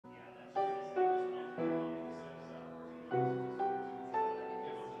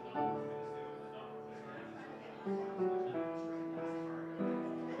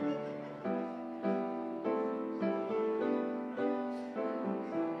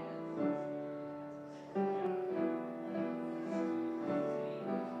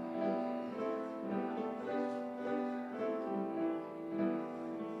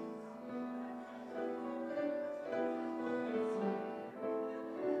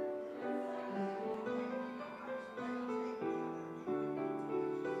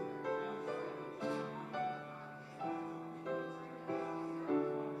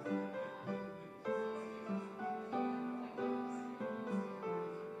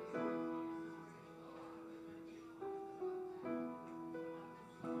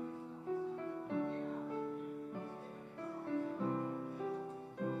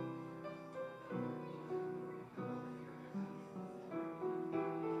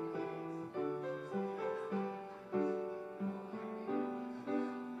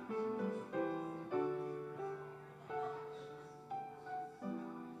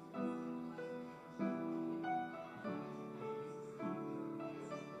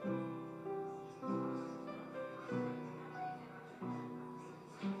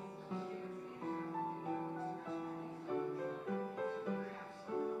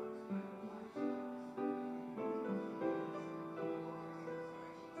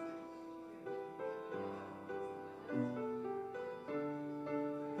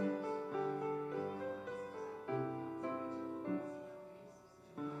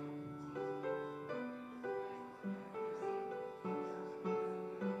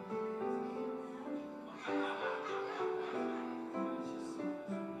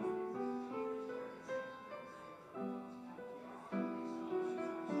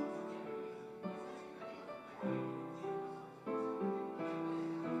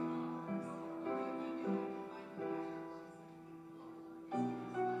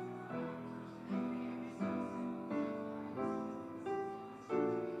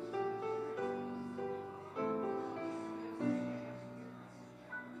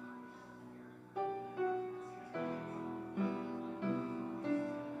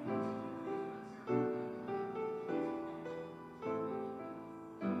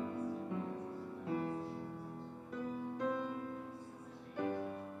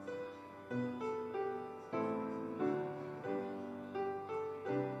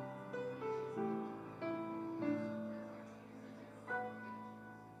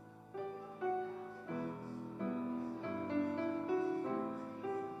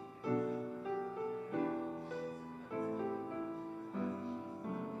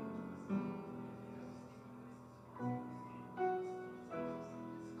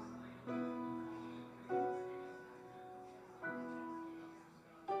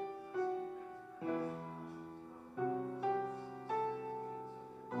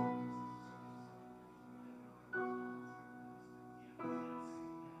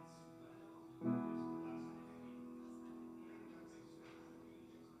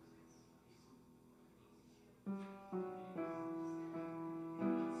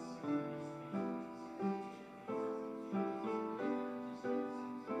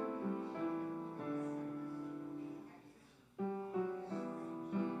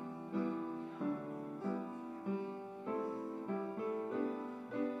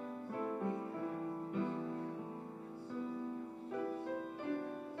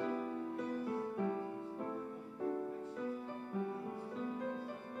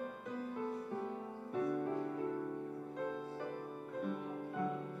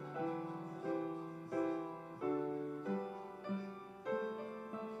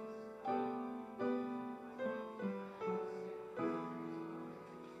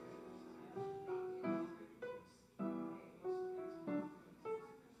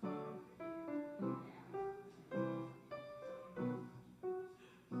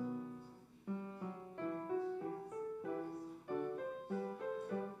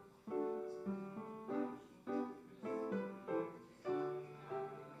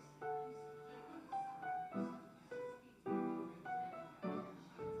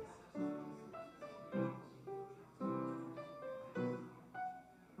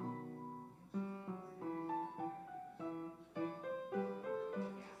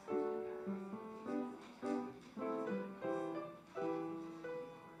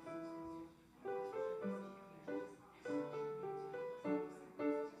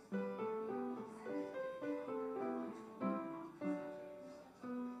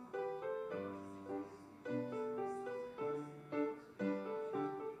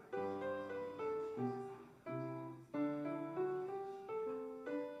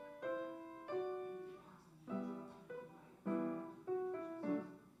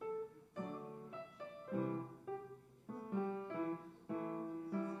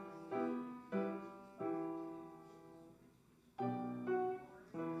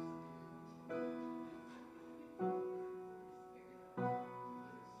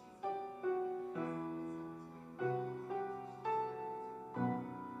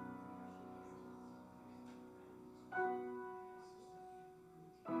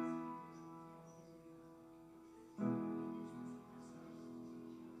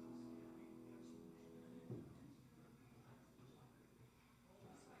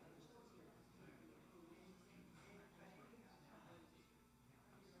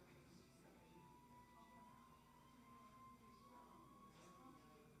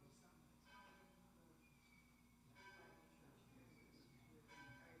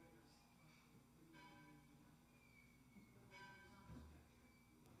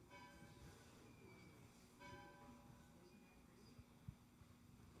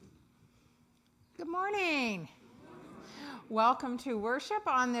Good morning. Welcome to worship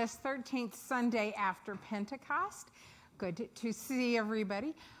on this 13th Sunday after Pentecost. Good to see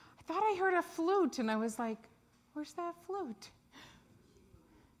everybody. I thought I heard a flute, and I was like, where's that flute?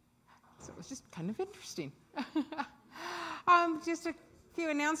 So it was just kind of interesting. Just a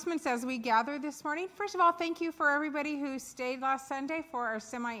few announcements as we gather this morning. First of all, thank you for everybody who stayed last Sunday for our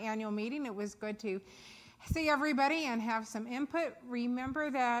semi-annual meeting. It was good to see everybody and have some input.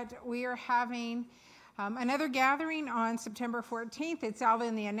 Remember that we are having another gathering on September 14th. It's out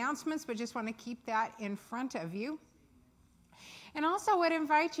in the announcements, but just want to keep that in front of you. And also would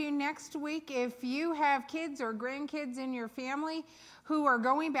invite you next week, if you have kids or grandkids in your family who are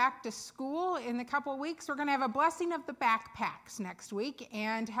going back to school in a couple weeks, we're going to have a blessing of the backpacks next week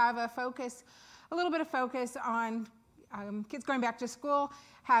and have a little bit of focus on kids going back to school,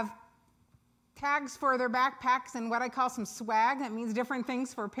 have tags for their backpacks and what I call some swag. That means different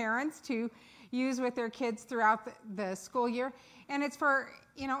things for parents to use with their kids throughout the school year. And it's for,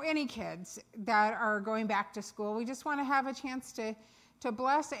 any kids that are going back to school. We just want to have a chance to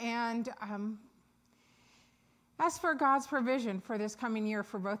bless and ask for God's provision for this coming year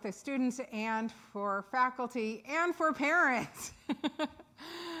for both the students and for faculty and for parents.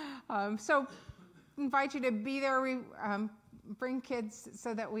 So invite you to be there. We bring kids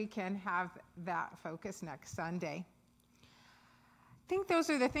so that we can have that focus next Sunday. I think those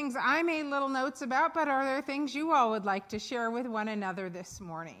are the things I made little notes about, but are there things you all would like to share with one another this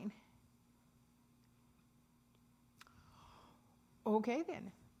morning? Okay,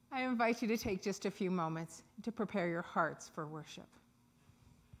 then. I invite you to take just a few moments to prepare your hearts for worship.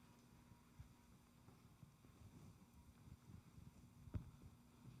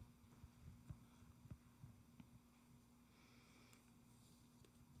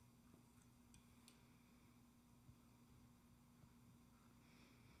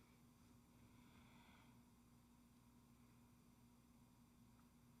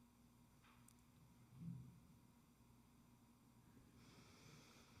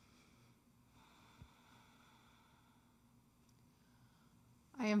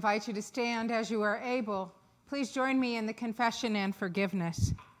 I invite you to stand as you are able. Please join me in the confession and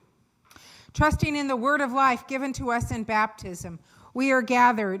forgiveness. Trusting in the word of life given to us in baptism, we are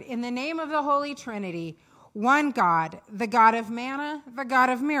gathered in the name of the Holy Trinity, one God, the God of manna, the God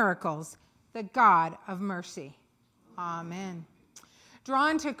of miracles, the God of mercy. Amen.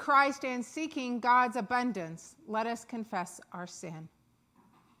 Drawn to Christ and seeking God's abundance, let us confess our sin.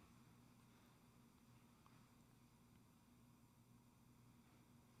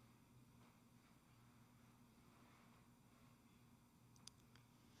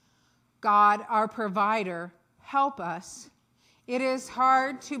 God, our provider, help us. It is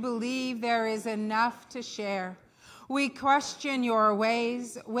hard to believe there is enough to share. We question your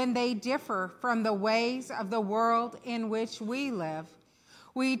ways when they differ from the ways of the world in which we live.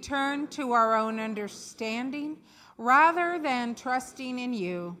 We turn to our own understanding rather than trusting in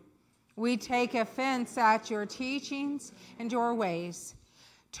you. We take offense at your teachings and your ways.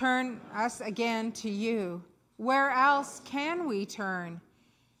 Turn us again to you. Where else can we turn?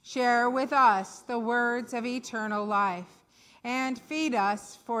 Share with us the words of eternal life and feed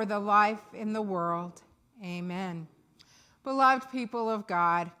us for the life in the world. Amen. Beloved people of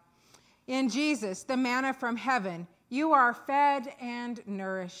God, in Jesus, the manna from heaven, you are fed and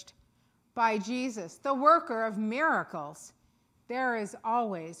nourished. By Jesus, the worker of miracles, there is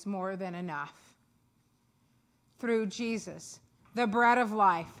always more than enough. Through Jesus, the bread of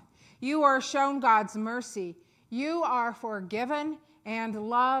life, you are shown God's mercy. You are forgiven and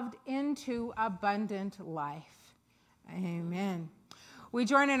loved into abundant life. Amen. We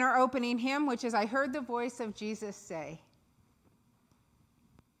join in our opening hymn, which is I Heard the Voice of Jesus Say.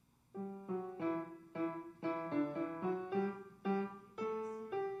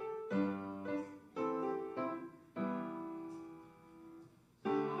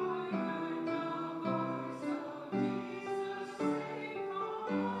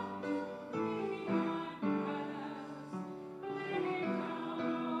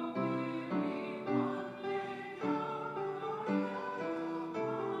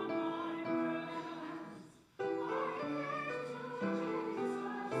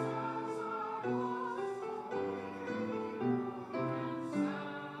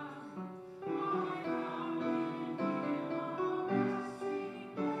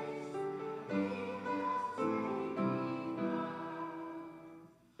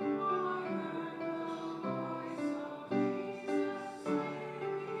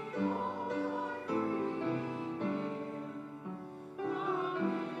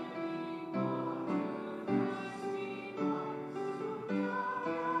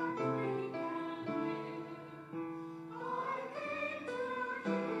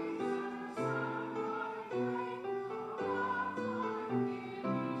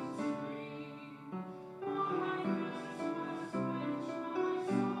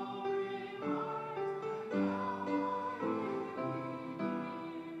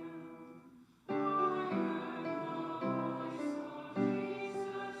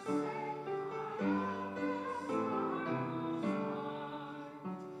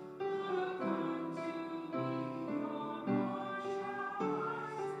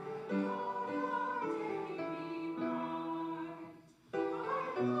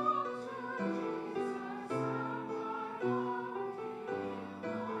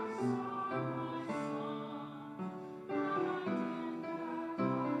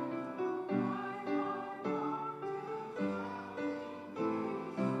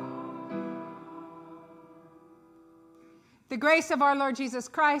 The grace of our Lord Jesus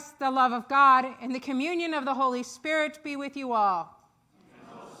Christ, the love of God, and the communion of the Holy Spirit be with you all. And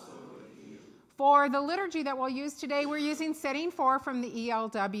also with you. For the liturgy that we'll use today, we're using setting 4 from the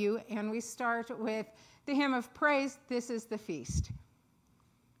ELW, and we start with the hymn of praise, This is the Feast.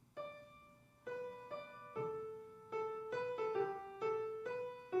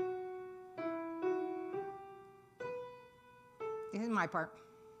 This is my part.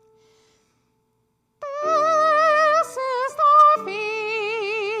 This is the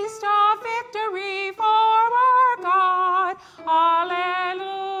feast of victory for our God. Alleluia.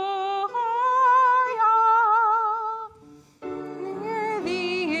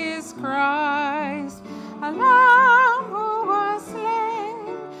 Worthy is Christ, a Lamb who was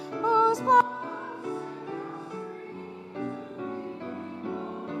slain, whose blood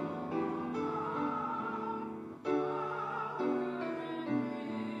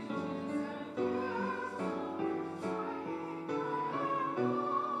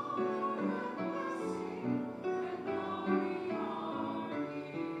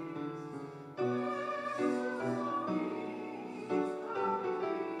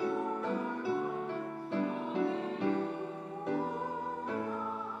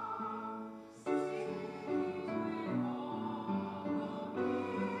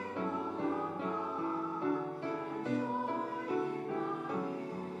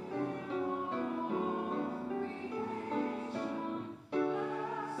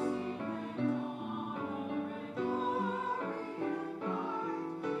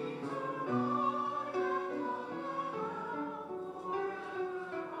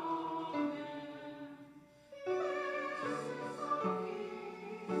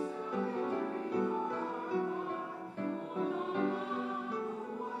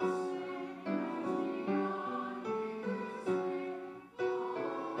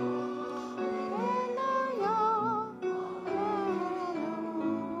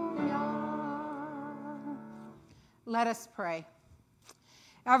Let us pray.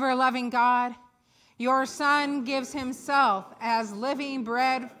 Ever-loving God, your Son gives himself as living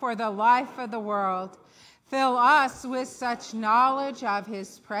bread for the life of the world. Fill us with such knowledge of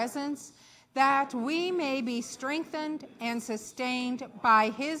his presence that we may be strengthened and sustained by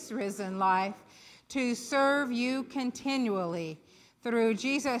his risen life to serve you continually. Through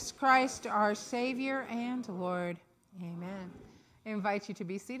Jesus Christ, our Savior and Lord. Amen. I invite you to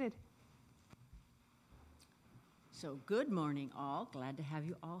be seated. So good morning, all. Glad to have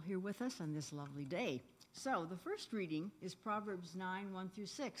you all here with us on this lovely day. So the first reading is Proverbs 9, 1 through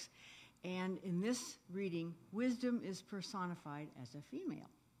 6. And in this reading, wisdom is personified as a female.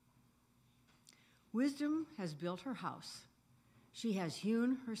 Wisdom has built her house. She has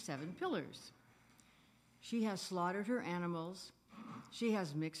hewn her 7 pillars. She has slaughtered her animals. She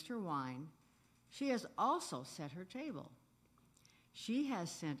has mixed her wine. She has also set her table. She has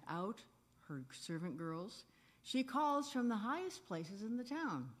sent out her servant girls. She calls from the highest places in the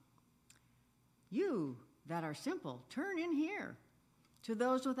town. You that are simple, turn in here. To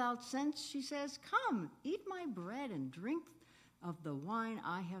those without sense, she says, come, eat my bread and drink of the wine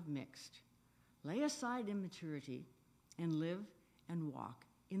I have mixed. Lay aside immaturity and live and walk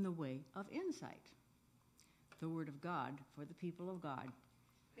in the way of insight. The word of God for the people of God.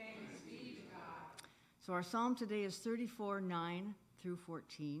 Thanks be to God. So our psalm today is 34, 9 through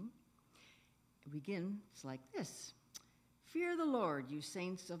 14. It begins like this. Fear the Lord, you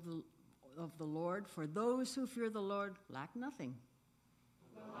saints of the Lord, for those who fear the Lord lack nothing.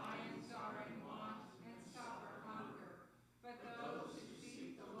 The lions are in want and suffer hunger, but those who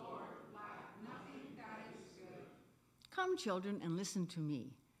seek the Lord lack nothing that is good. Come, children, and listen to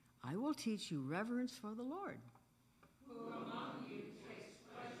me. I will teach you reverence for the Lord. Who among you takes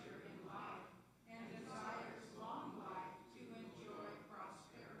pleasure in life and desires long life to enjoy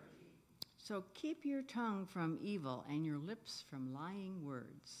prosperity? So keep your tongue from evil and your lips from lying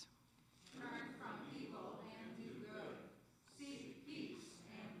words. Turn from evil and do good. Seek peace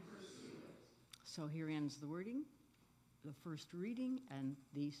and pursue it. So here ends the wording, the first reading, and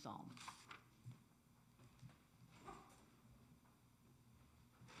the psalm.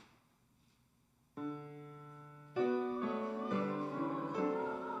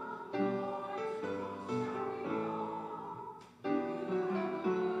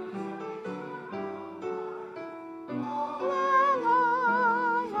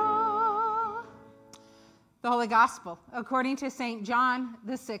 The Holy Gospel, according to St. John,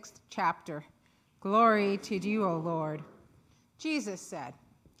 the 6th chapter. Glory to you, O Lord. Jesus said,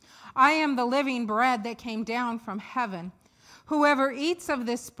 I am the living bread that came down from heaven. Whoever eats of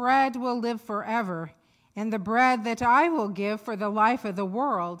this bread will live forever, and the bread that I will give for the life of the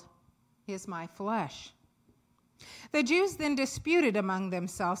world is my flesh. The Jews then disputed among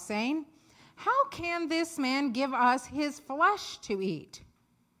themselves, saying, how can this man give us his flesh to eat?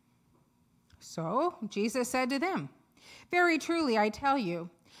 So Jesus said to them, very truly I tell you,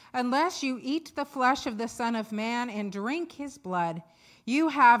 unless you eat the flesh of the Son of Man and drink his blood, you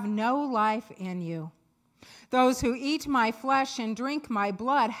have no life in you. Those who eat my flesh and drink my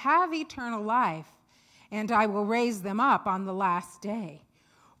blood have eternal life, and I will raise them up on the last day.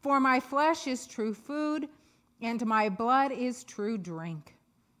 For my flesh is true food, and my blood is true drink.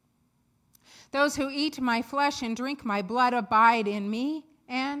 Those who eat my flesh and drink my blood abide in me,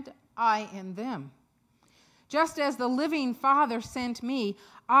 and I in them. Just as the living Father sent me,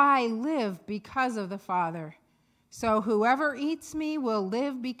 I live because of the Father. So whoever eats me will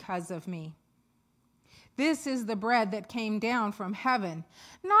live because of me. This is the bread that came down from heaven,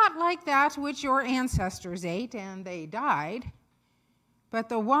 not like that which your ancestors ate and they died, but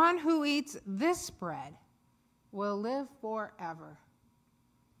the one who eats this bread will live forever.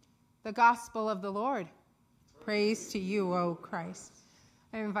 The Gospel of the Lord. Praise to you, O Christ.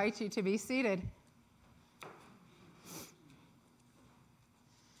 I invite you to be seated.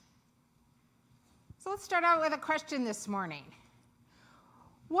 So let's start out with a question this morning.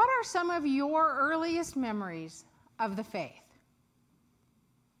 What are some of your earliest memories of the faith?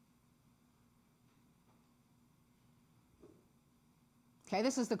 Okay,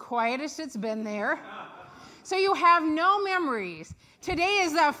 this is the quietest it's been there. So you have no memories. Today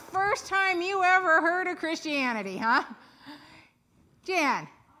is the first time you ever heard of Christianity, huh? Jan? Are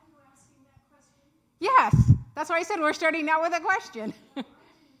you asking that question? Yes. That's why I said we're starting out with a question. I didn't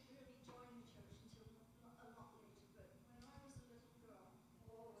really join the church until a lot later, but when I was a little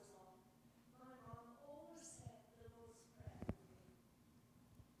girl, my mom always said the Lord's Prayer with me.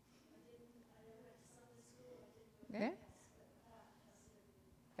 I went to Sunday school, Yeah.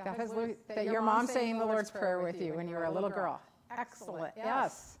 That your mom saying the Lord's Prayer with you when you were a little girl. Excellent.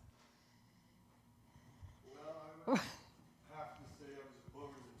 Yes. have to say I was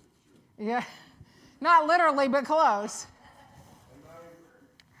born in the church. Yeah. Not literally, but close. And my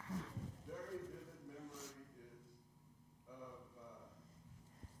very vivid memory is of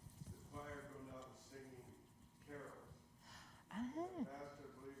the choir going out and singing carols. The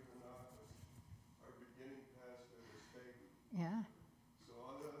pastor, believe it or not, was our beginning pastor, was Fagan. Yeah. So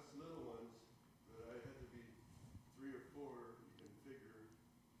all us little ones, that I had to be 3 or 4, you can figure,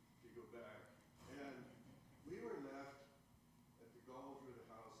 to go back. And we were left at the Colville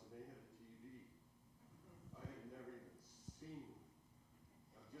house, and they had a TV. I had never even seen it.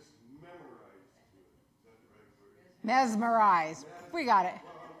 I just memorized to it. Is that the right word? Mesmerized. We got it.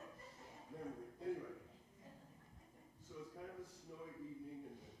 Well, memory. Anyway, so it's kind of a snowy evening,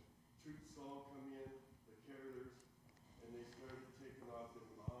 and the troops all come in, the carolers, and they started taking off their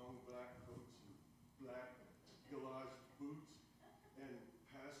long black coats and black galage boots, and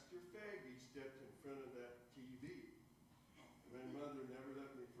Pastor Faggy stepped in front of that TV. And my mother never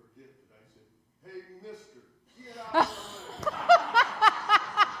let me forget that I said, "Hey, mister, get out of the way."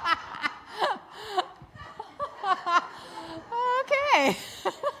 Okay.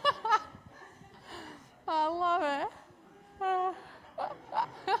 I love it.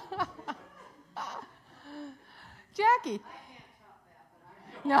 Jackie. I can't top that, but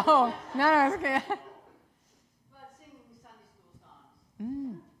I No, it's okay. But singing Sunday school songs Mm.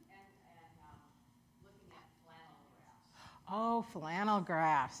 and looking at flannel graphs. Oh, flannel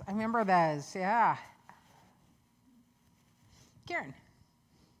graphs. I remember those, yeah. Karen.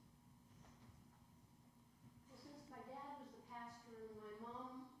 Well, since my dad was the pastor and my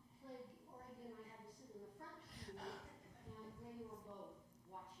mom played the organ, I had to sit in the front pew, and they were both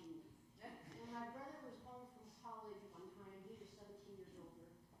watching me. And my brother was home from college one time. He was 17 years older.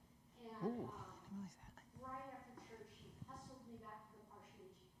 And Ooh, I didn't realize that. right after church, he hustled me back to the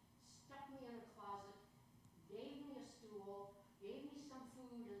parsonage, stuck me in a closet, gave me a stool, gave me some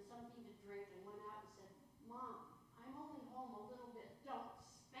food and something to drink, and went out and said, "Mom, I'm only home a little bit. Don't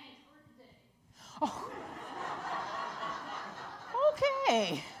spank her today."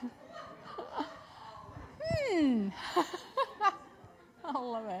 Okay. I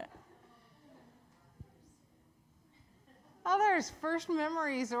love it. Others, first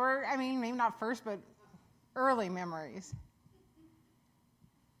memories, or, I mean, maybe not first, but early memories.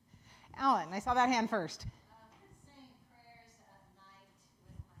 Alan, I saw that hand first. Saying prayers at night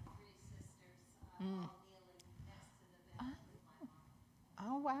with my 3 sisters, all kneeling next to the bed with my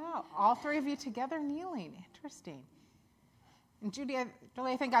mom. Oh, wow. All 3 of you together kneeling. Interesting. And Julie,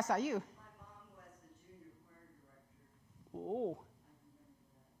 I think I saw you. My mom was the junior choir director. Oh.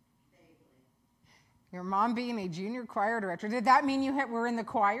 I remember that vaguely. Your mom being a junior choir director. Did that mean you were in the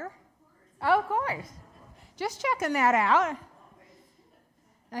choir? Oh, of course. Just checking that out.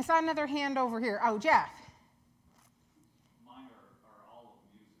 And I saw another hand over here. Oh, Jeff. Mine are all of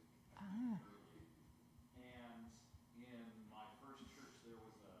music. Ah. And in my first church, there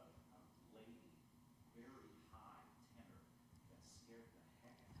was a lady, very high tenor, that scared the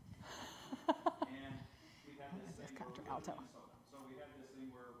heck out of me. And we had this thing where we lived in Minnesota. So we had this thing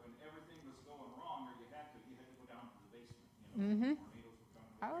where when everything was going wrong, or you had to go down to the basement. Mm-hmm. Tornadoes were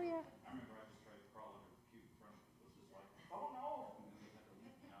coming. Oh, yeah. I remember I just tried to crawl under the pew in front of it. It was just like, oh no! And then they had to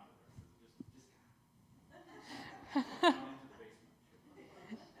lead me out of there. Just down into the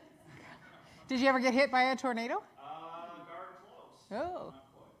basement. Did you ever get hit by a tornado? Darn close. Oh. Not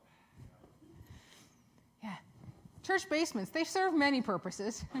quite. Yeah. Church basements, they serve many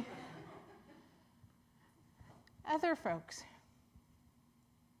purposes. Other folks.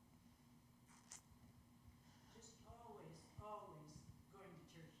 Just always going to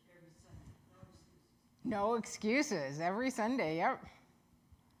church every Sunday. No excuses. No excuses. Every Sunday, yep.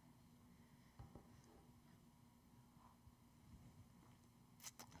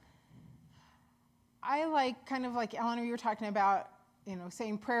 I like, kind of like Eleanor, you were talking about,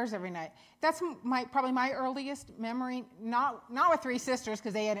 saying prayers every night. That's probably my earliest memory, not with 3 sisters,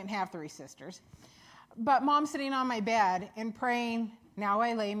 because they didn't have 3 sisters, but Mom sitting on my bed and praying, "Now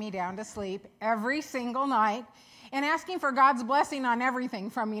I lay me down to sleep," every single night, and asking for God's blessing on everything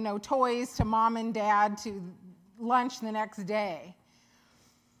from, toys to Mom and Dad to lunch the next day.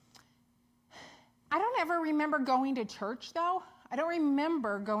 I don't ever remember going to church, though. I don't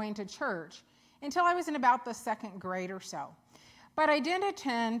remember going to church until I was in about the 2nd grade or so. But I did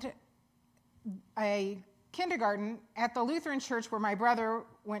attend a kindergarten at the Lutheran church where my brother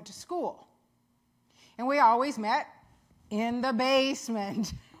went to school. And we always met in the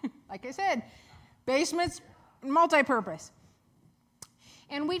basement. Like I said, basement's multi-purpose.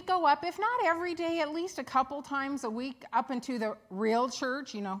 And we'd go up, if not every day, at least a couple times a week, up into the real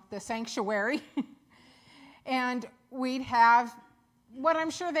church, the sanctuary. And we'd have what I'm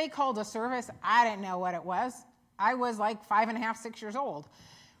sure they called a service. I didn't know what it was. I was like 5.5, 6 years old.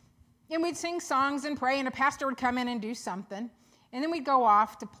 And we'd sing songs and pray, and a pastor would come in and do something. And then we'd go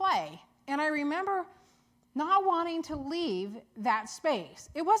off to play. And I remember not wanting to leave that space.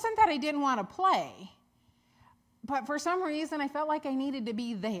 It wasn't that I didn't want to play, but for some reason I felt like I needed to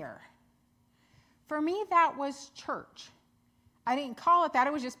be there. For me, that was church. I didn't call it that.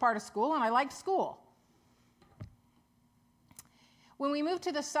 It was just part of school, and I liked school. When we moved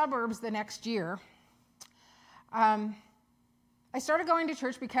to the suburbs the next year, I started going to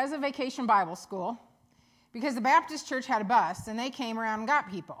church because of Vacation Bible School, because the Baptist church had a bus, and they came around and got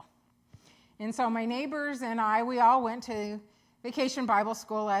people. And so my neighbors and I, we all went to Vacation Bible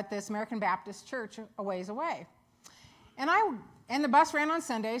School at this American Baptist church a ways away. And the bus ran on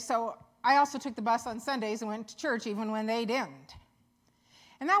Sundays, so I also took the bus on Sundays and went to church even when they didn't.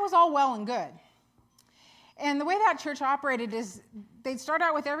 And that was all well and good. And the way that church operated is they'd start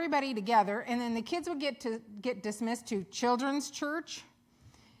out with everybody together, and then the kids would get dismissed to children's church,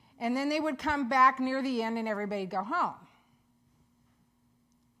 and then they would come back near the end and everybody'd go home.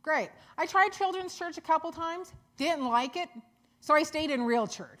 Great. I tried children's church a couple times, didn't like it, so I stayed in real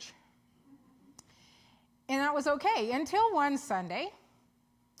church. And that was okay until one Sunday,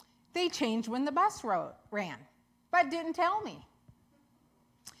 they changed when the bus ran, but didn't tell me.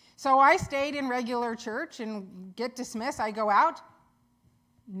 So I stayed in regular church and get dismissed. I go out,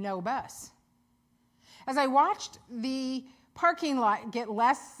 no bus. As I watched the parking lot get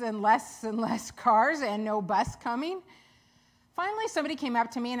less and less and less cars and no bus coming, finally somebody came up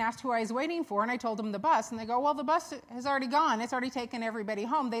to me and asked who I was waiting for, and I told them the bus. And they go, well, the bus has already gone. It's already taken everybody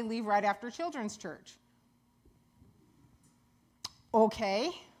home. They leave right after children's church. Okay.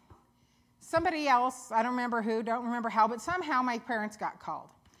 Somebody else, I don't remember who, don't remember how, but somehow my parents got called.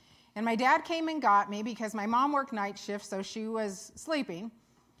 And my dad came and got me because my mom worked night shift, so she was sleeping.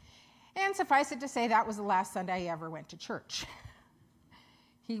 And suffice it to say, that was the last Sunday I ever went to church.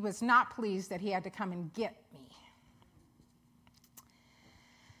 He was not pleased that he had to come and get me.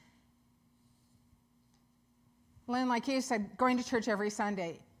 Lynn, like you said, going to church every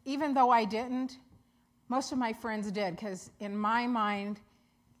Sunday. Even though I didn't, most of my friends did, because in my mind,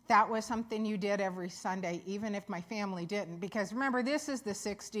 that was something you did every Sunday, even if my family didn't. Because remember, this is the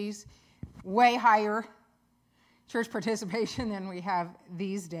 60s, way higher church participation than we have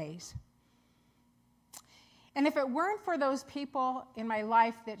these days. And if it weren't for those people in my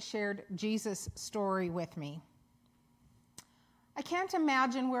life that shared Jesus' story with me, I can't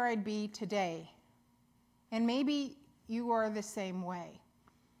imagine where I'd be today. And maybe you are the same way.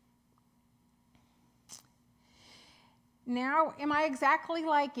 Now, am I exactly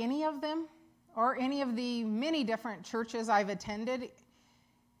like any of them or any of the many different churches I've attended,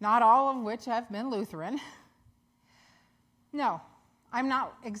 not all of which have been Lutheran? No, I'm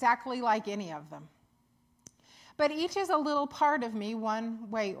not exactly like any of them. But each is a little part of me one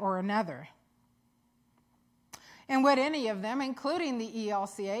way or another. And would any of them, including the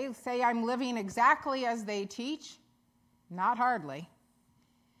ELCA, say I'm living exactly as they teach? Not hardly.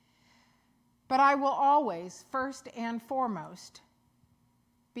 But I will always, first and foremost,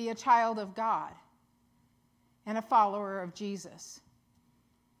 be a child of God and a follower of Jesus.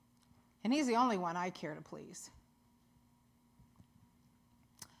 And he's the only one I care to please.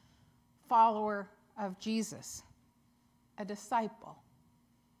 Follower of Jesus, a disciple.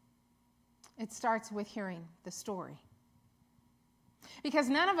 It starts with hearing the story. Because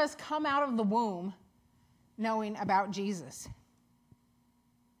none of us come out of the womb knowing about Jesus.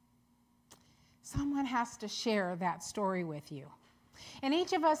 Someone has to share that story with you. And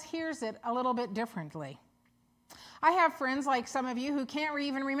each of us hears it a little bit differently. I have friends like some of you who can't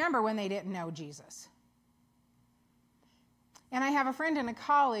even remember when they didn't know Jesus. And I have a friend and a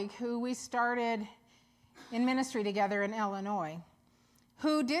colleague who we started in ministry together in Illinois,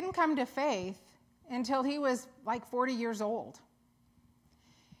 who didn't come to faith until he was like 40 years old.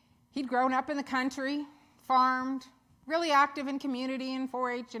 He'd grown up in the country, farmed, really active in community and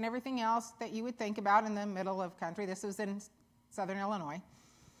 4-H and everything else that you would think about in the middle of country. This was in southern Illinois.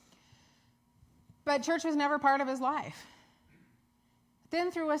 But church was never part of his life. Then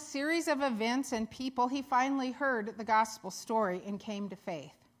through a series of events and people, he finally heard the gospel story and came to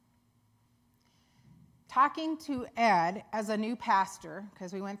faith. Talking to Ed as a new pastor,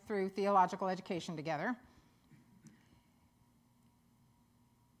 because we went through theological education together,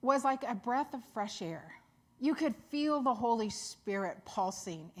 was like a breath of fresh air. You could feel the Holy Spirit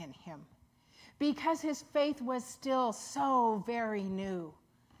pulsing in him because his faith was still so very new.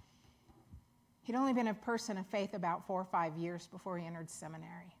 He'd only been a person of faith about 4 or 5 years before he entered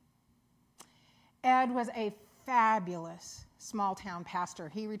seminary. Ed was a fabulous small-town pastor.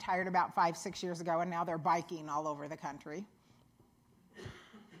 He retired about 5-6 years ago, and now they're biking all over the country.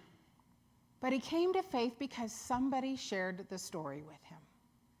 But he came to faith because somebody shared the story with him.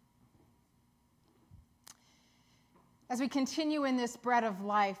 As we continue in this Bread of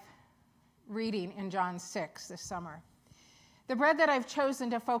Life reading in John 6 this summer, the bread that I've chosen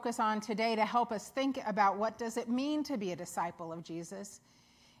to focus on today to help us think about what does it mean to be a disciple of Jesus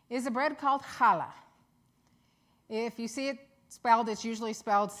is a bread called challah. If you see it spelled, it's usually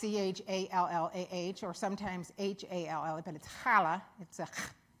spelled Challah, or sometimes Hall, but it's challah. It's a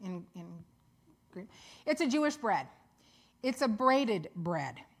in Greek. It's a Jewish bread. It's a braided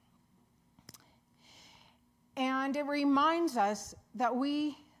bread. And it reminds us that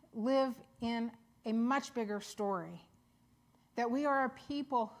we live in a much bigger story, that we are a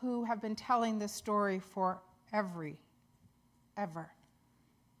people who have been telling this story for ever.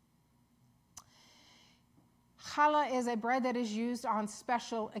 Challah is a bread that is used on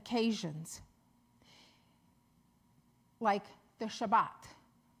special occasions, like the Shabbat,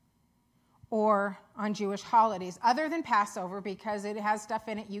 or on Jewish holidays, other than Passover, because it has stuff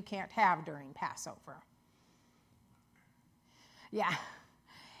in it you can't have during Passover. Yeah.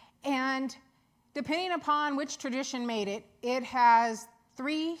 And depending upon which tradition made it, it has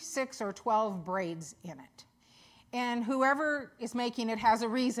 3, 6, or 12 braids in it. And whoever is making it has a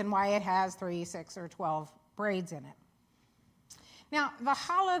reason why it has 3, 6, or 12 braids in it. Now, the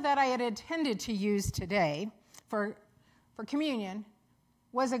challah that I had intended to use today for communion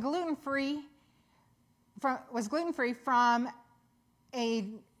was gluten-free from a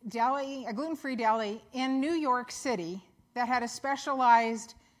gluten-free deli in New York City that had a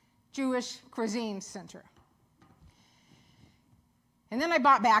specialized Jewish cuisine center. And then I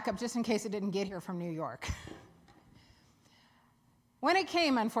bought backup just in case it didn't get here from New York. When it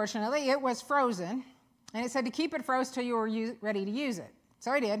came, unfortunately, it was frozen, and it said to keep it frozen till you were ready to use it.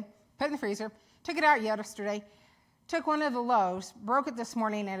 So I did, put it in the freezer, took it out yesterday, took one of the loaves, broke it this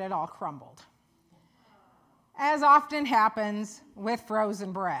morning, and it all crumbled. As often happens with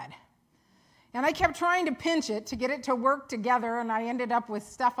frozen bread. And I kept trying to pinch it to get it to work together, and I ended up with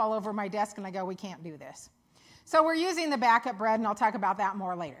stuff all over my desk, and I go, we can't do this. So we're using the backup bread, and I'll talk about that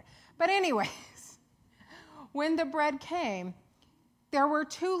more later. But anyways, when the bread came, there were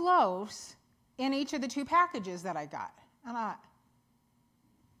 2 loaves in each of the 2 packages that I got. And I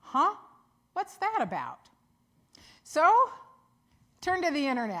thought, what's that about? So, turned to the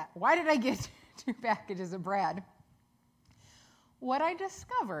internet. Why did I get 2 packages of bread? What I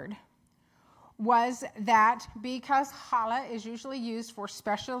discovered was that because challah is usually used for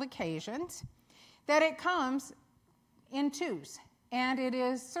special occasions, that it comes in 2s, and it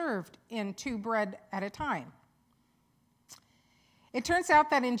is served in 2 bread at a time. It turns out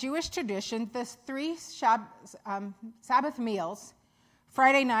that in Jewish tradition, the 3 Sabbath meals,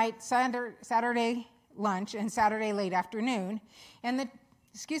 Friday night, Saturday lunch, and Saturday late afternoon, and the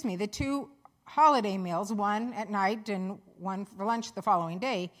 2 holiday meals, one at night and one for lunch the following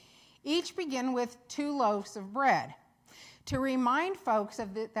day, each begin with 2 loaves of bread to remind folks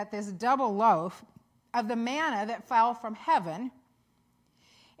that this double loaf of the manna that fell from heaven,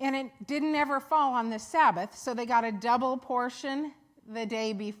 and it didn't ever fall on the Sabbath, so they got a double portion the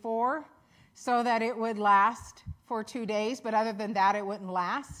day before so that it would last for 2 days, but other than that, it wouldn't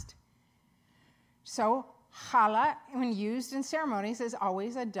last. So challah, when used in ceremonies, is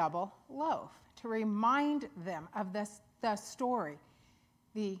always a double loaf to remind them of the story,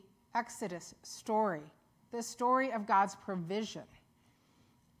 the Exodus story, the story of God's provision.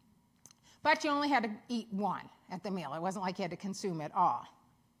 But you only had to eat 1 at the meal. It wasn't like you had to consume it all.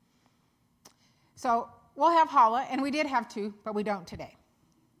 So we'll have challah, and we did have 2, but we don't today.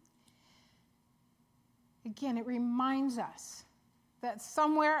 Again, it reminds us that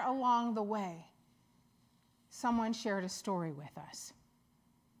somewhere along the way, someone shared a story with us.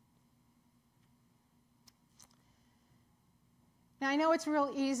 Now, I know it's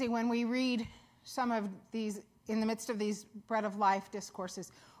real easy when we read some of these, in the midst of these bread of life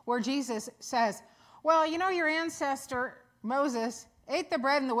discourses, where Jesus says, well, you know, your ancestor, Moses, ate the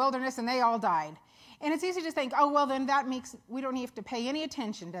bread in the wilderness and they all died. And it's easy to think, oh, well, then that makes, we don't have to pay any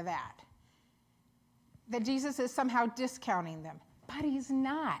attention to that. That Jesus is somehow discounting them. But he's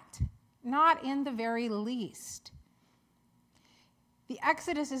not in the very least. The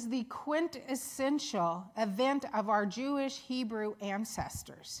Exodus is the quintessential event of our Jewish Hebrew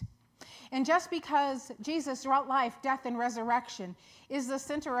ancestors. And just because Jesus' life, death, and resurrection is the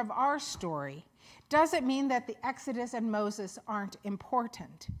center of our story, doesn't mean that the Exodus and Moses aren't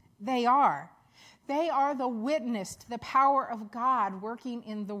important. They are. They are the witness to the power of God working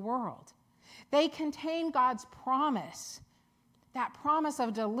in the world. They contain God's promise, that promise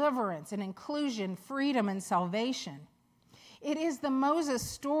of deliverance and inclusion, freedom and salvation. It is the Moses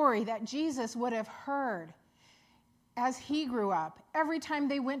story that Jesus would have heard as he grew up, every time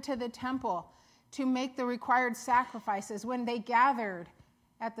they went to the temple to make the required sacrifices, when they gathered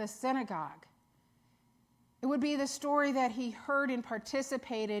at the synagogue. It would be the story that he heard and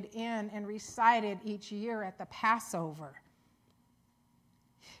participated in and recited each year at the Passover.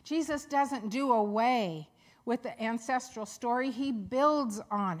 Jesus doesn't do away with the ancestral story. He builds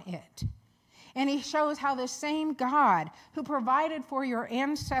on it. And he shows how the same God who provided for your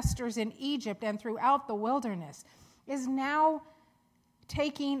ancestors in Egypt and throughout the wilderness is now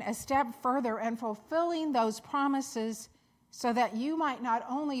taking a step further and fulfilling those promises so that you might not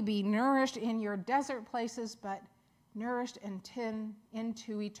only be nourished in your desert places, but nourished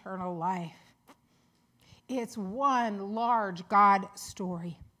into eternal life. It's one large God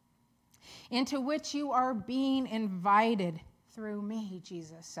story into which you are being invited through me,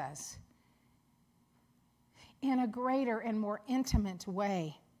 Jesus says, in a greater and more intimate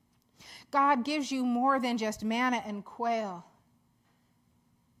way. God gives you more than just manna and quail.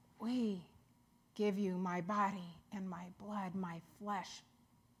 We give you my body and my blood, my flesh,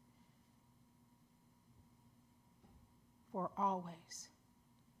 for always,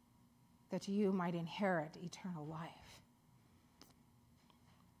 that you might inherit eternal life,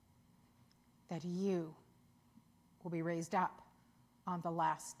 that you will be raised up on the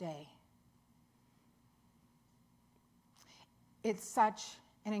last day. It's such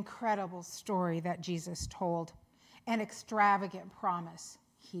an incredible story that Jesus told, an extravagant promise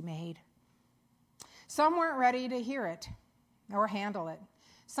he made. Some weren't ready to hear it or handle it.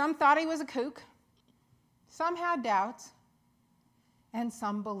 Some thought he was a kook. Some had doubts. And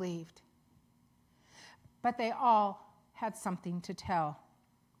some believed. But they all had something to tell.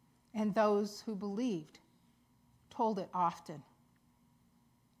 And those who believed told it often.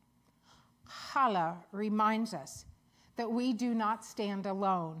 Challah reminds us that we do not stand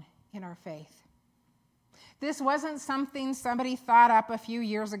alone in our faith. This wasn't something somebody thought up a few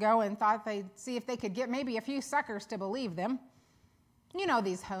years ago and thought they'd see if they could get maybe a few suckers to believe them. You know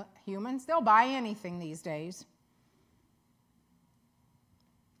these humans, they'll buy anything these days.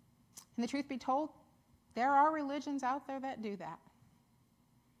 And the truth be told, there are religions out there that do that.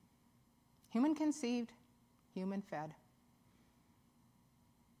 Human conceived, human fed.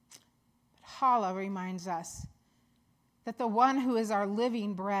 But Challah reminds us that the one who is our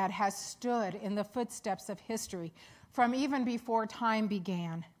living bread has stood in the footsteps of history from even before time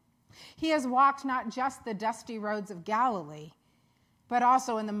began. He has walked not just the dusty roads of Galilee, but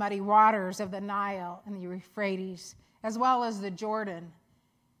also in the muddy waters of the Nile and the Euphrates, as well as the Jordan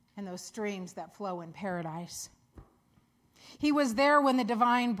and those streams that flow in paradise. He was there when the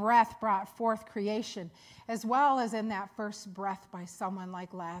divine breath brought forth creation, as well as in that first breath by someone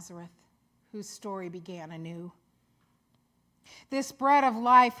like Lazarus, whose story began anew. This bread of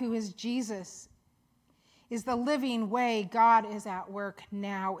life, who is Jesus, is the living way God is at work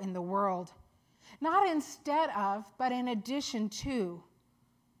now in the world, not instead of, but in addition to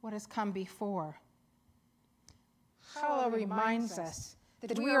what has come before. Challah reminds us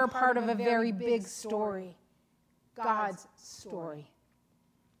that we are part of a very big story, God's story.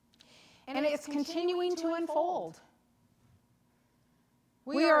 And it's continuing to unfold.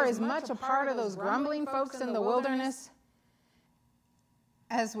 We are as much a part of those grumbling folks in the wilderness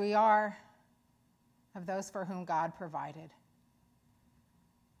as we are of those for whom God provided.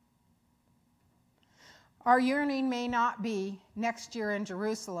 Our yearning may not be next year in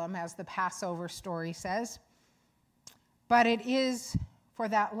Jerusalem, as the Passover story says, but it is for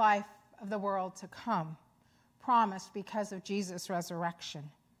that life of the world to come, promised because of Jesus' resurrection.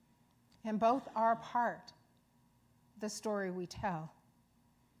 And both are part of the story we tell.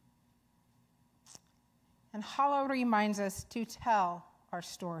 And Challah reminds us to tell our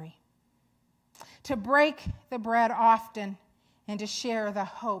story, to break the bread often, and to share the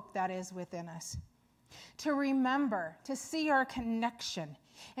hope that is within us, to remember, to see our connection,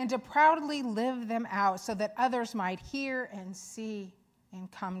 and to proudly live them out so that others might hear and see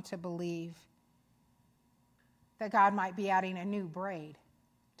and come to believe, that God might be adding a new braid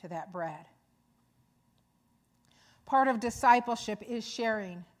to that bread. Part of discipleship is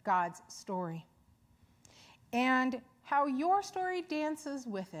sharing God's story and how your story dances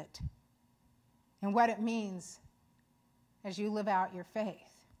with it and what it means as you live out your faith.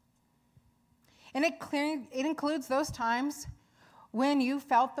 And it includes those times when you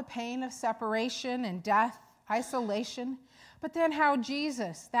felt the pain of separation and death, isolation, but then how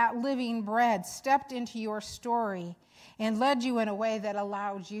Jesus, that living bread, stepped into your story and led you in a way that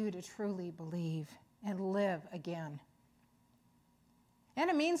allowed you to truly believe and live again. And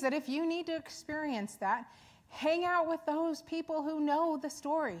it means that if you need to experience that, hang out with those people who know the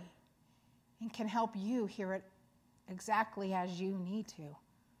story and can help you hear it exactly as you need to.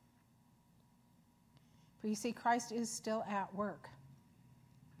 But you see, Christ is still at work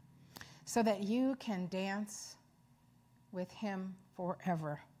so that you can dance with him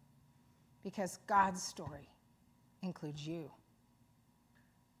forever, because God's story includes you.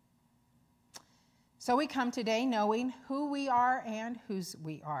 So we come today knowing who we are and whose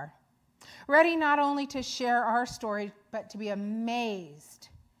we are, ready not only to share our story, but to be amazed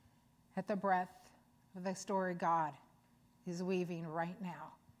at the breadth of the story God is weaving right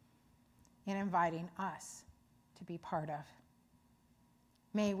now and inviting us to be part of.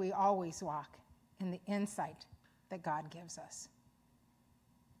 May we always walk in the insight that God gives us.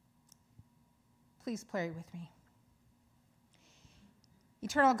 Please pray with me.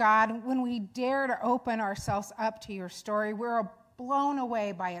 Eternal God, when we dare to open ourselves up to your story, we're blown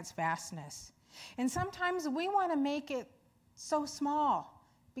away by its vastness. And sometimes we want to make it so small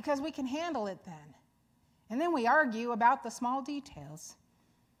because we can handle it then. And then we argue about the small details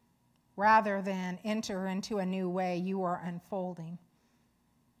rather than enter into a new way you are unfolding.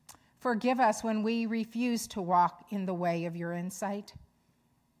 Forgive us when we refuse to walk in the way of your insight.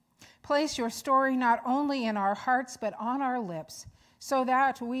 Place your story not only in our hearts but on our lips, so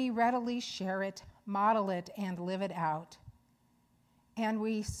that we readily share it, model it, and live it out. And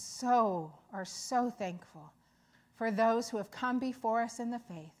we are so thankful for those who have come before us in the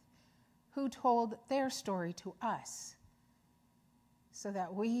faith, who told their story to us, so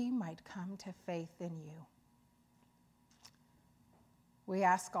that we might come to faith in you. We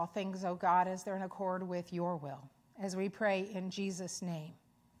ask all things, O God, as they're in accord with your will, as we pray in Jesus' name.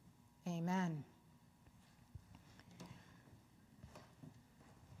 Amen.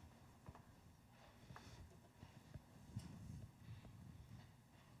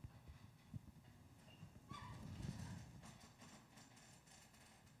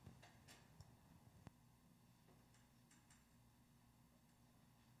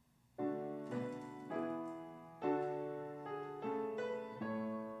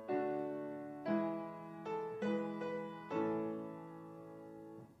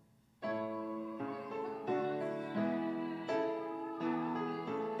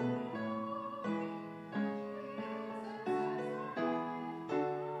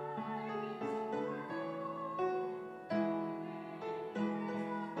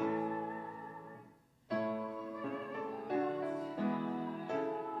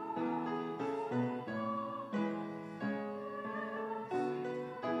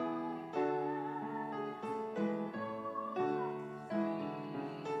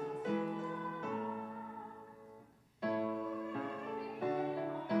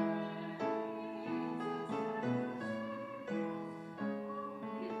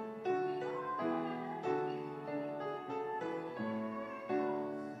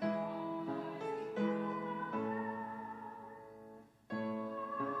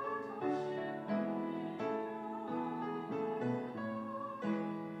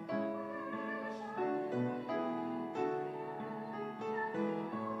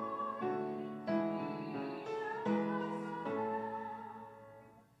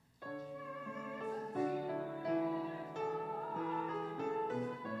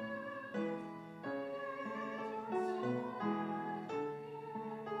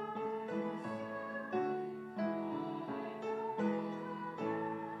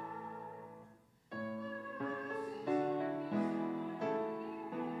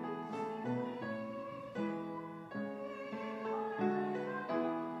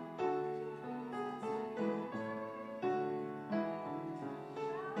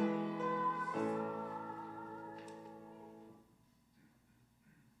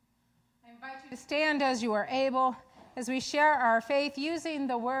 To stand as you are able as we share our faith using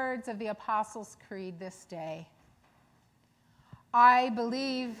the words of the Apostles' Creed this day. I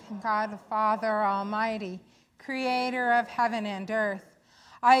believe in God the Father Almighty, creator of heaven and earth.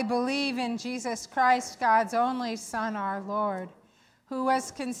 I believe in Jesus Christ, God's only Son, our Lord, who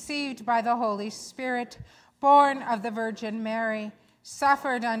was conceived by the Holy Spirit, born of the Virgin Mary,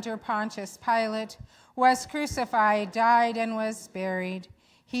 suffered under Pontius Pilate, was crucified, died, and was buried.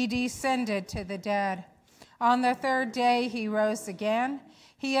 He descended to the dead. On the third day he rose again.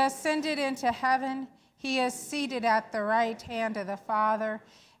 He ascended into heaven. He is seated at the right hand of the Father,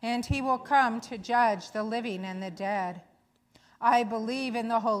 and he will come to judge the living and the dead. I believe in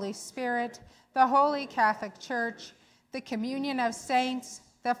the Holy Spirit, the Holy Catholic Church, the communion of saints,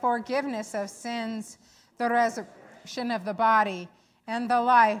 the forgiveness of sins, the resurrection of the body, and the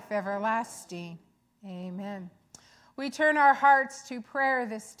life everlasting. Amen. We turn our hearts to prayer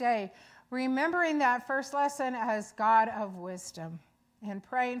this day, remembering that first lesson as God of wisdom and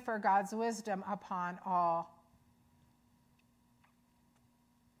praying for God's wisdom upon all.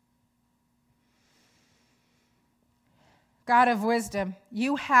 God of wisdom,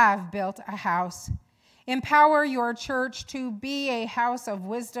 you have built a house. Empower your church to be a house of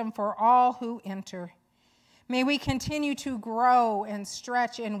wisdom for all who enter. May we continue to grow and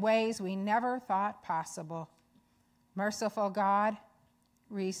stretch in ways we never thought possible. Merciful God,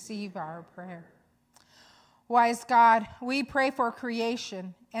 receive our prayer. Wise God, we pray for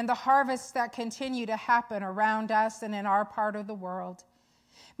creation and the harvests that continue to happen around us and in our part of the world.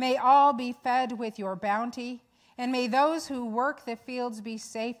 May all be fed with your bounty, and may those who work the fields be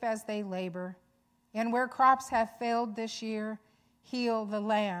safe as they labor. And where crops have failed this year, heal the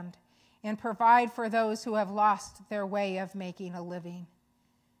land and provide for those who have lost their way of making a living.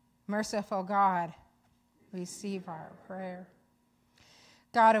 Merciful God, receive our prayer.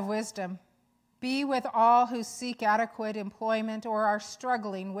 God of wisdom, be with all who seek adequate employment or are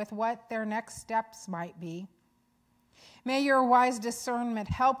struggling with what their next steps might be. May your wise discernment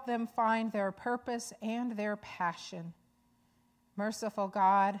help them find their purpose and their passion. Merciful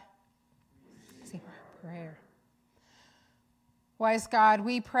God, receive our prayer. Wise God,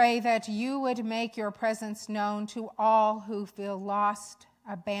 we pray that you would make your presence known to all who feel lost,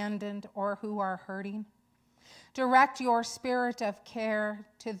 abandoned, or who are hurting. Direct your spirit of care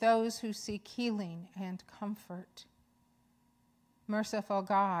to those who seek healing and comfort. Merciful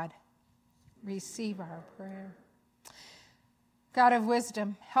God, receive our prayer. God of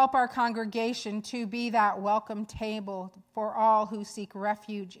wisdom, help our congregation to be that welcome table for all who seek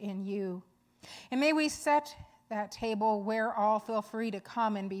refuge in you. And may we set that table where all feel free to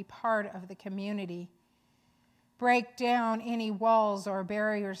come and be part of the community. Break down any walls or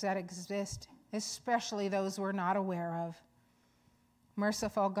barriers that exist, especially those we're not aware of.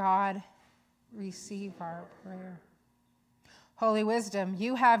 Merciful God, receive our prayer. Holy wisdom,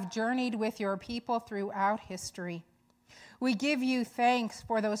 you have journeyed with your people throughout history. We give you thanks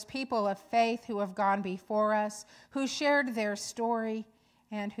for those people of faith who have gone before us, who shared their story,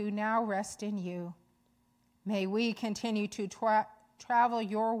 and who now rest in you. May we continue to travel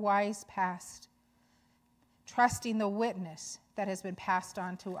your wise path, trusting the witness that has been passed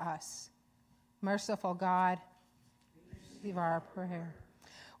on to us. Merciful God, receive our prayer.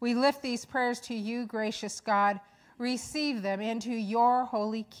 We lift these prayers to you, gracious God. Receive them into your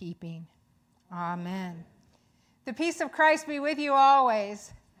holy keeping. Amen. The peace of Christ be with you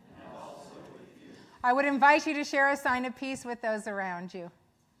always. And also with you. I would invite you to share a sign of peace with those around you.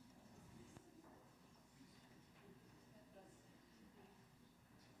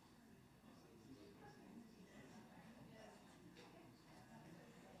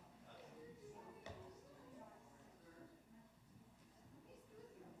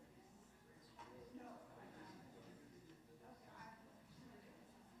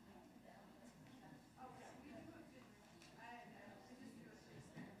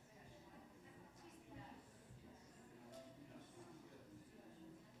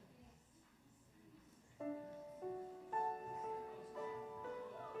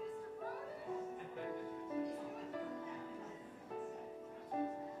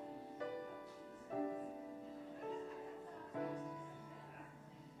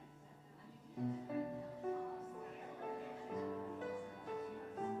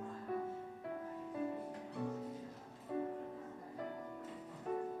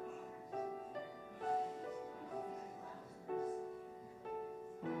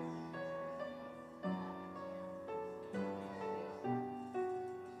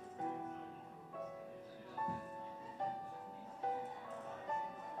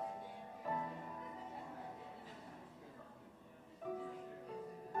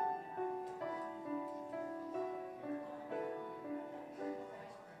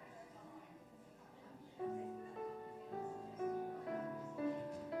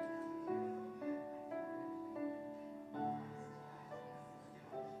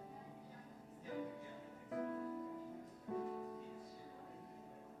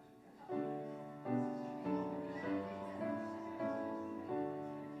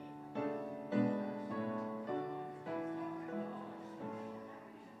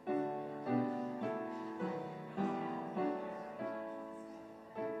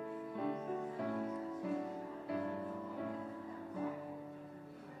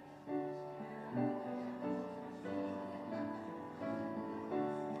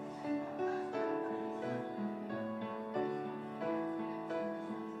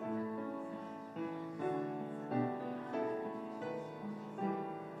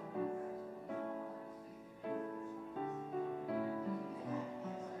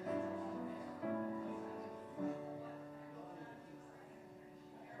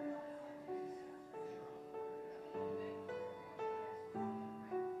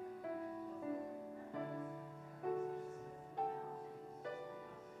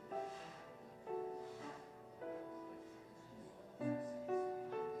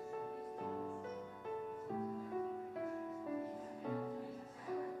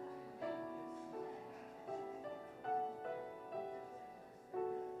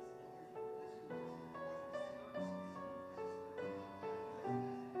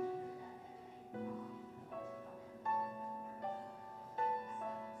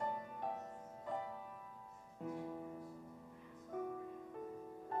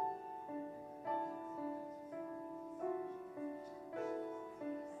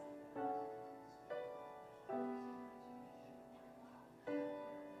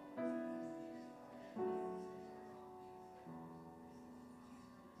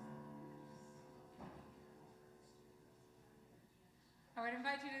 I would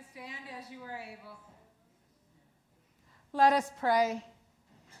invite you to stand as you are able. Let us pray.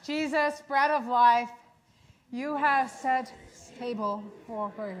 Jesus, bread of life, you have set a table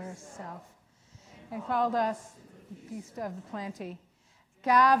for yourself and called us the feast of plenty.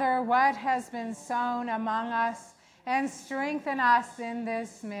 Gather what has been sown among us and strengthen us in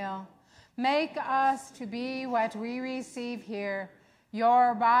this meal. Make us to be what we receive here,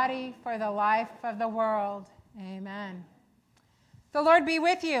 your body for the life of the world. Amen. The Lord be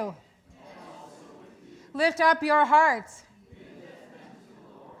with you. And also with you. Lift up your hearts. We lift them to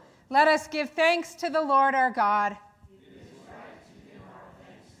the Lord. Let us give thanks to the Lord our God. It is right to give our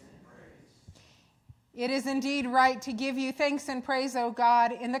thanks and praise. It is indeed right to give you thanks and praise, O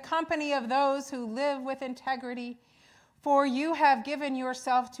God, in the company of those who live with integrity, for you have given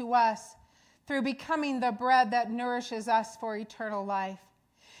yourself to us through becoming the bread that nourishes us for eternal life.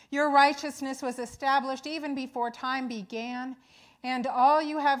 Your righteousness was established even before time began, and all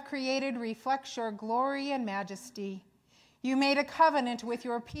you have created reflects your glory and majesty. You made a covenant with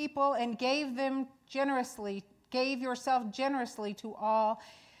your people and gave yourself generously to all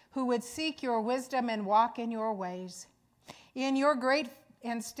who would seek your wisdom and walk in your ways. In your great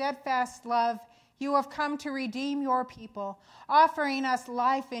and steadfast love, you have come to redeem your people, offering us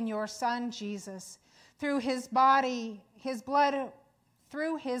life in your Son, Jesus. Through his blood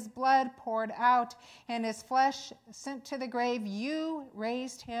poured out and his flesh sent to the grave, you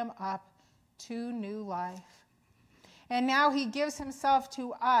raised him up to new life. And now he gives himself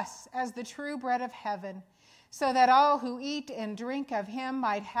to us as the true bread of heaven, so that all who eat and drink of him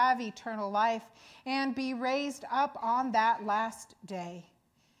might have eternal life and be raised up on that last day.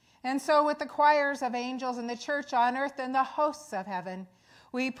 And so with the choirs of angels and the church on earth and the hosts of heaven,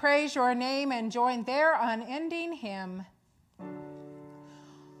 we praise your name and join their unending hymn.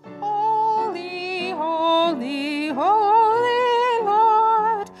 Holy, holy, holy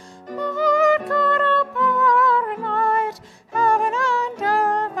Lord, Lord God of night, heaven and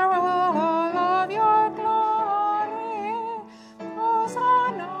earth are full of your glory.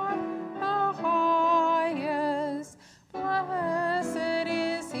 Hosanna in the highest. Blessed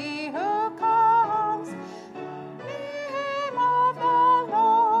is he who comes in the name of the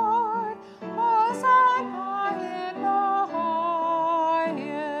Lord. Hosanna in the highest.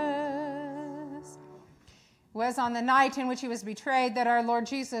 It was on the night in which he was betrayed that our Lord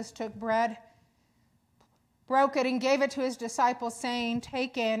Jesus took bread, broke it, and gave it to his disciples, saying,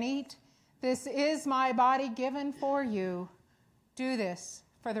 "Take and eat. This is my body given for you. Do this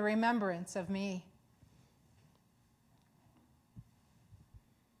for the remembrance of me."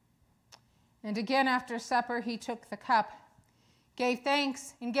 And again after supper he took the cup, gave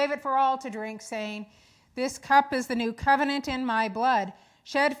thanks, and gave it for all to drink, saying, "This cup is the new covenant in my blood,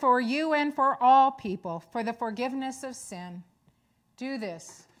 shed for you and for all people, for the forgiveness of sin. Do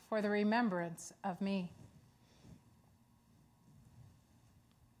this for the remembrance of me."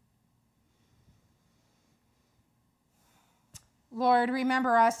 Lord,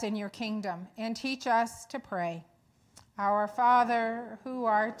 remember us in your kingdom and teach us to pray. Our Father, who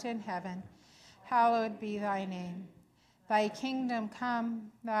art in heaven, hallowed be thy name. Thy kingdom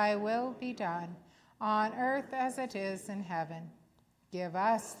come, thy will be done, on earth as it is in heaven. Give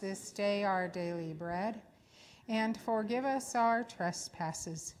us this day our daily bread, and forgive us our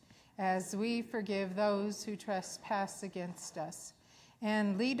trespasses, as we forgive those who trespass against us.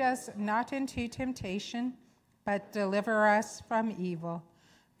 And lead us not into temptation, but deliver us from evil.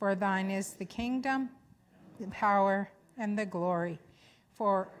 For thine is the kingdom, the power, and the glory,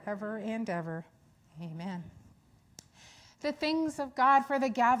 forever and ever. Amen. The things of God for the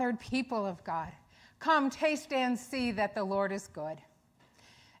gathered people of God. Come, taste and see that the Lord is good.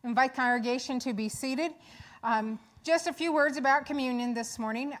 Invite congregation to be seated. Just a few words about communion this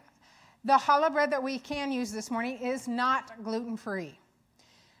morning. The challah bread that we can use this morning is not gluten-free.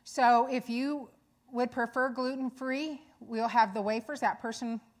 So if you would prefer gluten-free, we'll have the wafers. That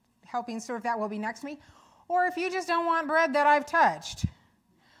person helping serve that will be next to me. Or if you just don't want bread that I've touched,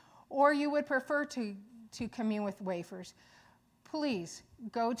 or you would prefer to commune with wafers, please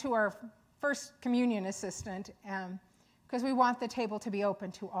go to our first communion assistant, because we want the table to be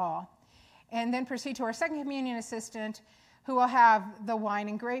open to all. And then proceed to our second communion assistant, who will have the wine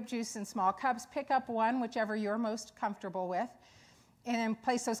and grape juice in small cups. Pick up one, whichever you're most comfortable with, and then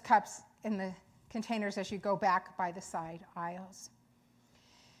place those cups in the containers as you go back by the side aisles.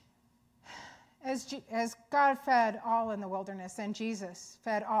 As God fed all in the wilderness, and Jesus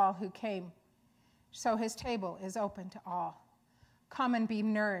fed all who came, so his table is open to all. Come and be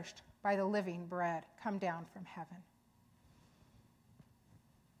nourished by the living bread come down from heaven.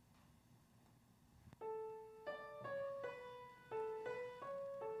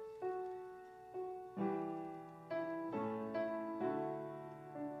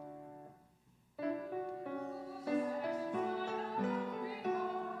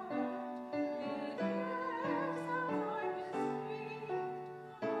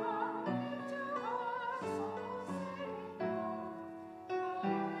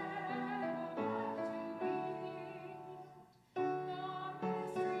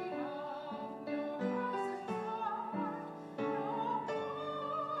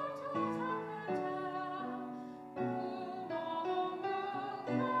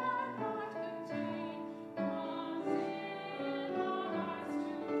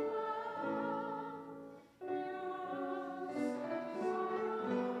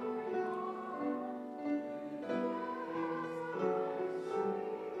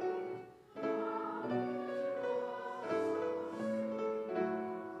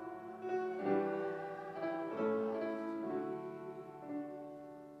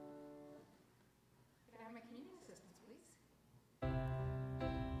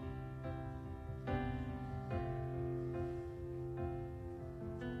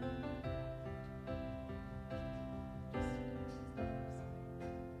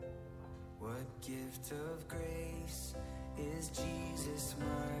 gift of grace is Jesus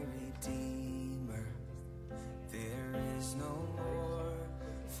my Redeemer. There is no more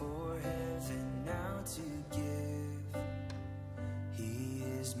for heaven now to give. He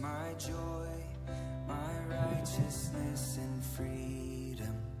is my joy, my righteousness and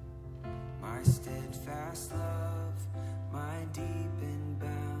freedom, my steadfast love, my deep and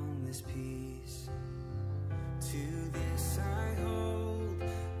boundless peace. To this I hold,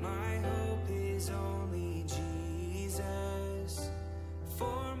 my hope is only Jesus.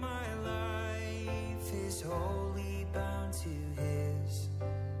 For my life is wholly bound to His.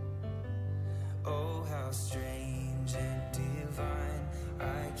 Oh, how strange and divine,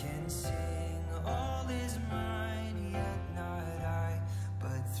 I can sing all is mine, yet not I,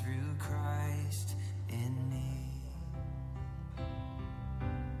 but through Christ in me.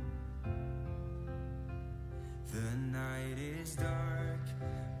 The night is dark,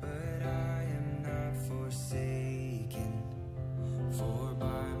 but I am not forsaken. For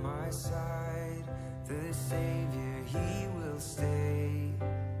by my side, the Savior, He will stay.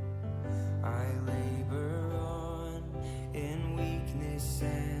 I labor on in weakness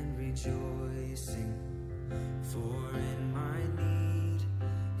and rejoicing, for in my need,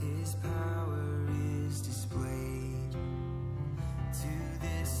 His power is displayed. To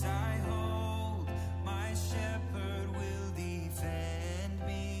this I hold, my shepherd will defend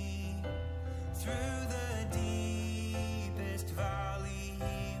me. Through the deepest valley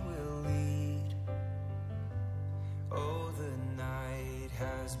He will lead. Oh, the night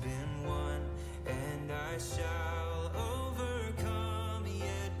has been won, and I shall overcome,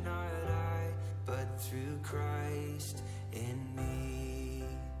 yet not I, but through Christ in me.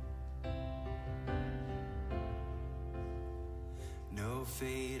 No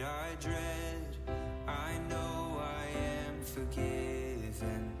fate I dread, I know I am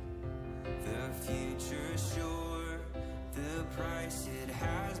forgiven. The future sure, the price it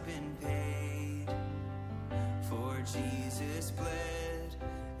has been paid. For Jesus bled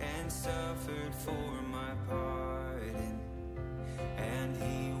and suffered for my pardon, and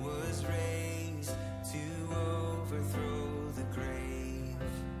He was raised to overthrow the grave.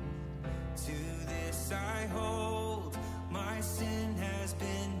 To this I hold, my sin has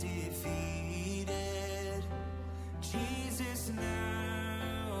been defeated. Jesus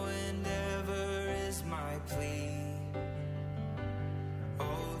now and ever is my plea.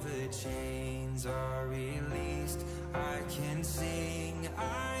 Oh, the chains are released, I can sing,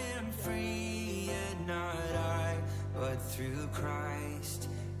 I am free, yet not I, but through Christ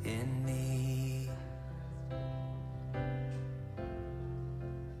in me.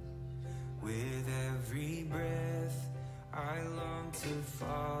 With every breath, I long to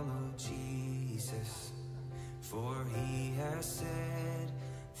follow Jesus, for He has said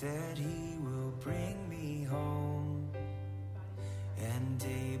that He will bring me home. And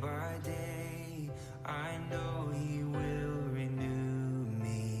day by day, I know He will renew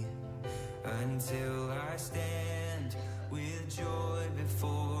me, until I stand with joy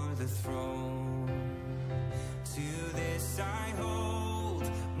before the throne. To this I hold,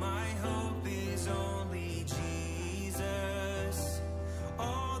 my hope is only Jesus.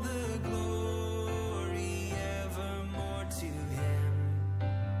 All the glory evermore to Him.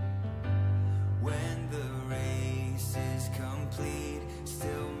 When the race is complete,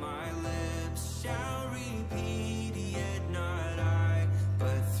 still my lips shall repeat, yet not I,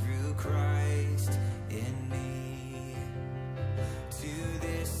 but through Christ in me. To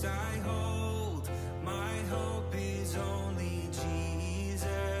this I hold, my hope is only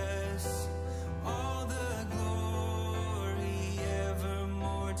Jesus. All the glory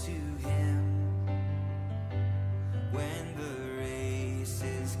evermore to Him. When the race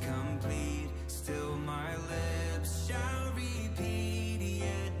is complete, still my lips shall repeat,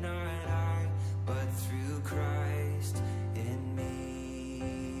 yet not I, but through Christ in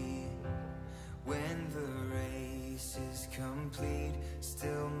me. When the race is complete,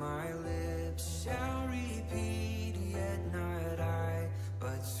 still my lips shall repeat, yet not I,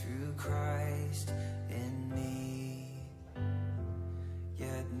 but through Christ in me.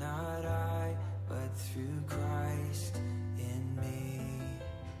 Yet not I, but through Christ in me.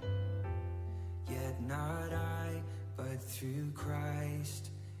 Yet not I, but through Christ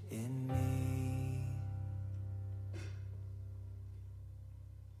in me.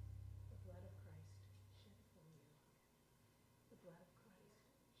 The blood of Christ shed for you. The blood of Christ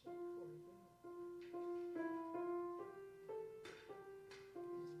shed for you. There you go.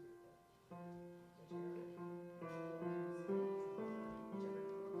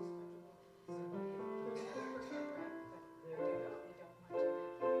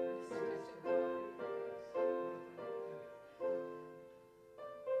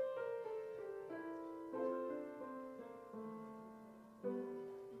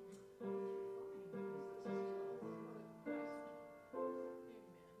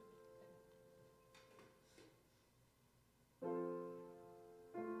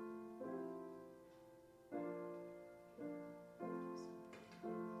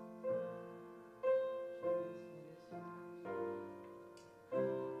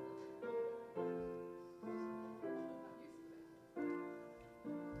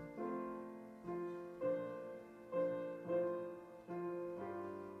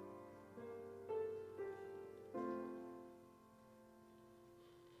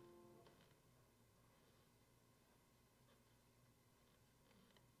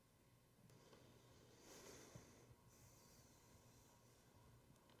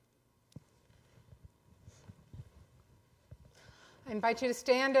 I invite you to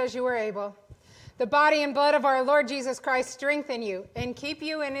stand as you are able. The body and blood of our Lord Jesus Christ strengthen you and keep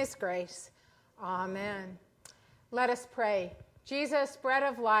you in his grace. Amen. Let us pray. Jesus, bread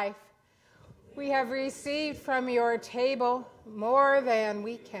of life, we have received from your table more than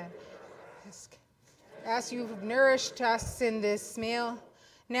we can ask. As you've nourished us in this meal,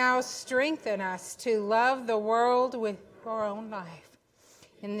 now strengthen us to love the world with our own life.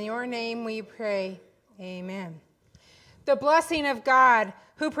 In your name we pray. Amen. The blessing of God,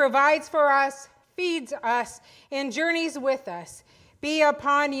 who provides for us, feeds us, and journeys with us, be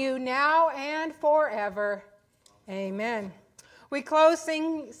upon you now and forever. Amen. We close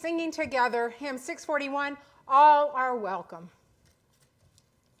singing together hymn 641, All Are Welcome.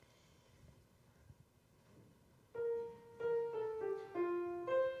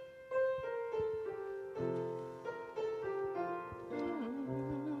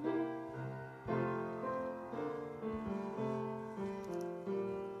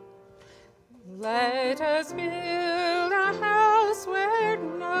 Let us build a house where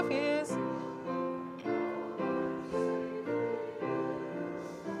love is.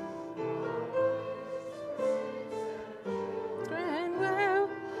 And well,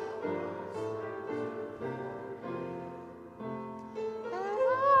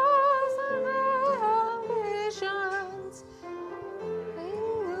 visions,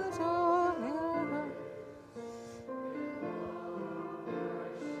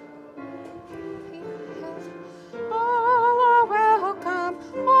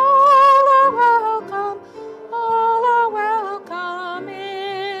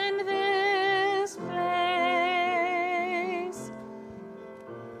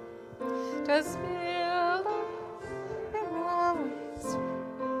 to